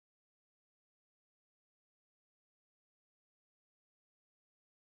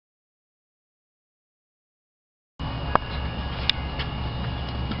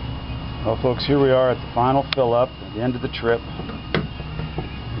Well folks, here we are at the final fill up at the end of the trip.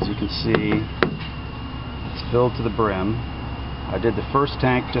 As you can see, it's filled to the brim. I did the first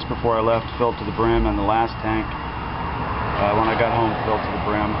tank just before I left, filled to the brim, and the last tank when I got home filled to the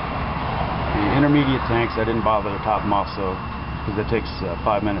brim. The intermediate tanks I didn't bother to top them off, so because it takes 5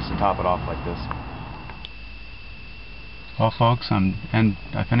 minutes to top it off like this. Well folks, I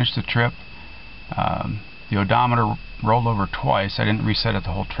finished the trip. The odometer rolled over twice. I didn't reset it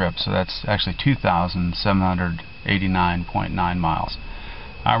the whole trip, so that's actually 2,789.9 miles.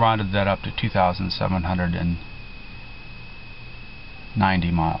 I rounded that up to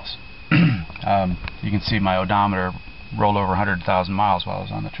 2,790 miles. You can see my odometer rolled over 100,000 miles while I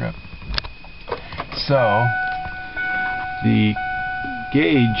was on the trip. So the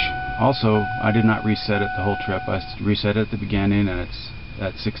gauge also, I did not reset it the whole trip. I reset it at the beginning, and it's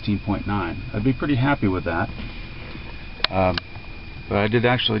at 16.9. I'd be pretty happy with that. But I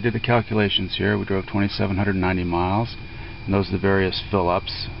actually did the calculations here. We drove 2,790 miles, and those are the various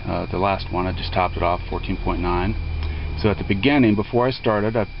fill-ups. The last one, I just topped it off, 14.9. So at the beginning, before I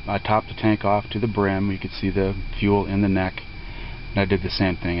started, I topped the tank off to the brim. You could see the fuel in the neck, and I did the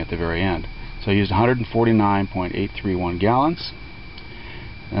same thing at the very end. So I used 149.831 gallons,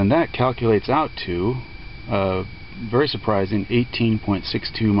 and that calculates out to very surprising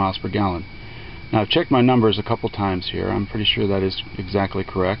 18.62 miles per gallon. Now I've checked my numbers a couple times here. I'm pretty sure that is exactly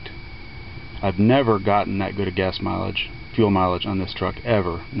correct. I've never gotten that good a gas mileage, fuel mileage on this truck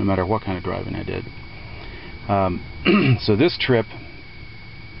ever, no matter what kind of driving I did. So this trip,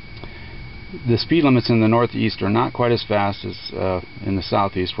 the speed limits in the northeast are not quite as fast as in the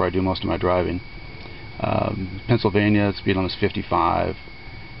southeast where I do most of my driving. Pennsylvania, the speed limit is 55.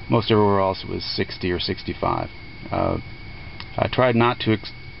 Most everywhere else was 60 or 65. I tried not to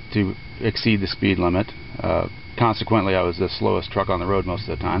exceed the speed limit. Consequently, I was the slowest truck on the road most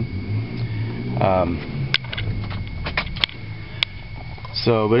of the time.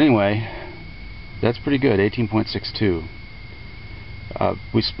 But anyway, that's pretty good, 18.62.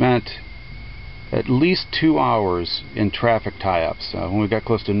 We spent at least 2 hours in traffic tie-ups. When we got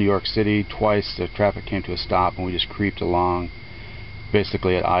close to New York City, twice the traffic came to a stop, and we just creeped along,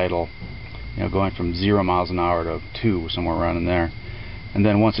 basically at idle, going from 0 miles an hour to 2, somewhere around in there. And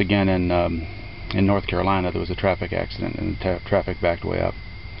then once again in North Carolina, there was a traffic accident, and the traffic backed way up.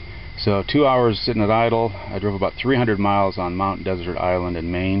 So 2 hours sitting at idle. I drove about 300 miles on Mount Desert Island in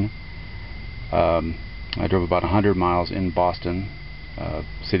Maine. I drove about 100 miles in Boston,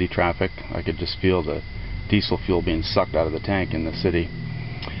 city traffic. I could just feel the diesel fuel being sucked out of the tank in the city.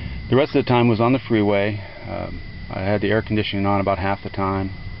 The rest of the time was on the freeway. I had the air conditioning on about half the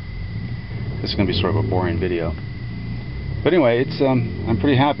time. This is going to be sort of a boring video. But anyway, I'm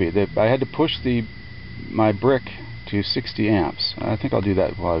pretty happy that I had to push my brick to 60 amps. I think I'll do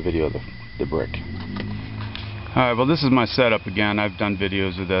that while I video the brick. Alright, well this is my setup again. I've done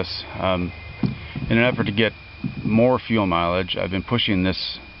videos of this. In an effort to get more fuel mileage, I've been pushing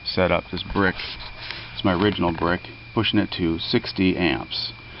this setup, this brick, it's my original brick, pushing it to 60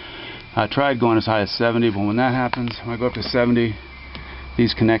 amps. I tried going as high as 70, but when that happens, when I go up to 70,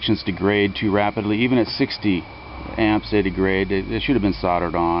 these connections degrade too rapidly. Even at 60 amps they degrade. They should have been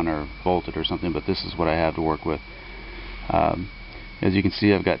soldered on or bolted or something, but this is what I have to work with. As you can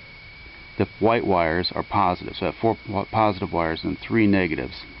see, I've got the white wires are positive, so I have 4 positive wires and 3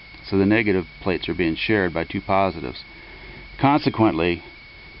 negatives. So the negative plates are being shared by 2 positives. Consequently,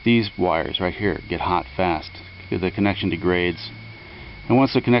 these wires right here get hot fast because the connection degrades. And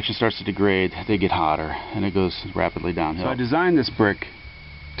once the connection starts to degrade, they get hotter, and it goes rapidly downhill. So I designed this brick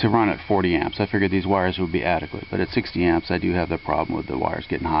to run at 40 amps. I figured these wires would be adequate, but at 60 amps I do have the problem with the wires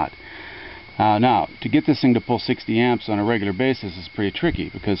getting hot. Now, to get this thing to pull 60 amps on a regular basis is pretty tricky,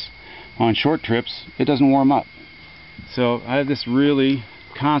 because on short trips it doesn't warm up. So I have this really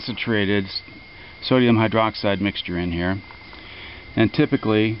concentrated sodium hydroxide mixture in here, and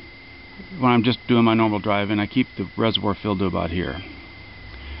typically when I'm just doing my normal driving, I keep the reservoir filled to about here.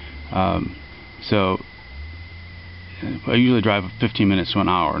 So I usually drive 15 minutes to an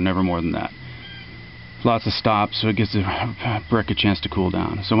hour, never more than that. Lots of stops, so it gives the brick a chance to cool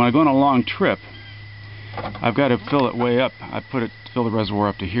down. So when I go on a long trip, I've got to fill it way up. I fill the reservoir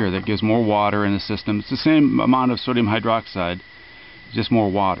up to here. That gives more water in the system. It's the same amount of sodium hydroxide, just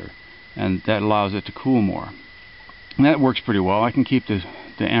more water, and that allows it to cool more. And that works pretty well. I can keep the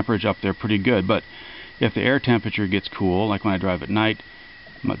amperage up there pretty good, but if the air temperature gets cool, like when I drive at night,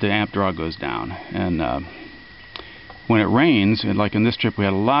 the amp draw goes down. And when it rains, like in this trip we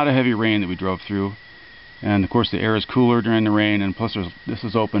had a lot of heavy rain that we drove through, and of course the air is cooler during the rain, and plus this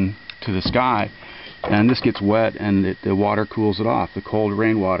is open to the sky. and this gets wet and the water cools it off. The cold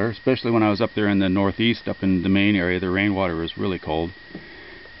rainwater, especially when I was up there in the northeast, up in the Maine area, the rainwater was really cold,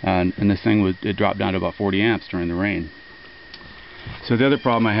 and this thing it dropped down to about 40 amps during the rain. So the other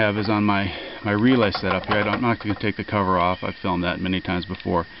problem I have is on my relay setup here. I'm not going to take the cover off. I've filmed that many times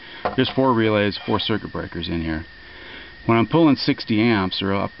before. There's 4 relays, 4 circuit breakers in here. When I'm pulling 60 amps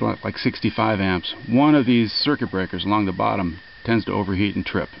or up like 65 amps, one of these circuit breakers along the bottom tends to overheat and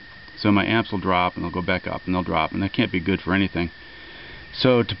trip. So my amps will drop and they'll go back up and they'll drop, and that can't be good for anything.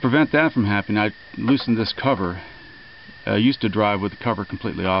 So to prevent that from happening, I loosened this cover. I used to drive with the cover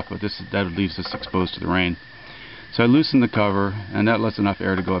completely off, but that leaves this exposed to the rain. So I loosened the cover, and that lets enough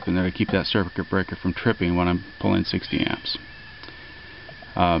air to go up in there to keep that circuit breaker from tripping when I'm pulling 60 amps.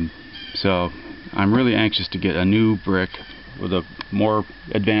 So I'm really anxious to get a new brick with a more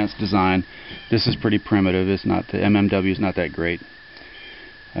advanced design. This is pretty primitive. It's not, the MMW is not that great.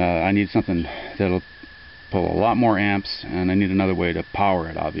 I need something that'll pull a lot more amps, and I need another way to power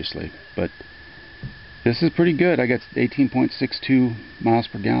it, obviously. But this is pretty good. I got 18.62 miles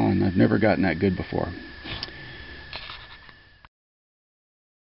per gallon. I've never gotten that good before.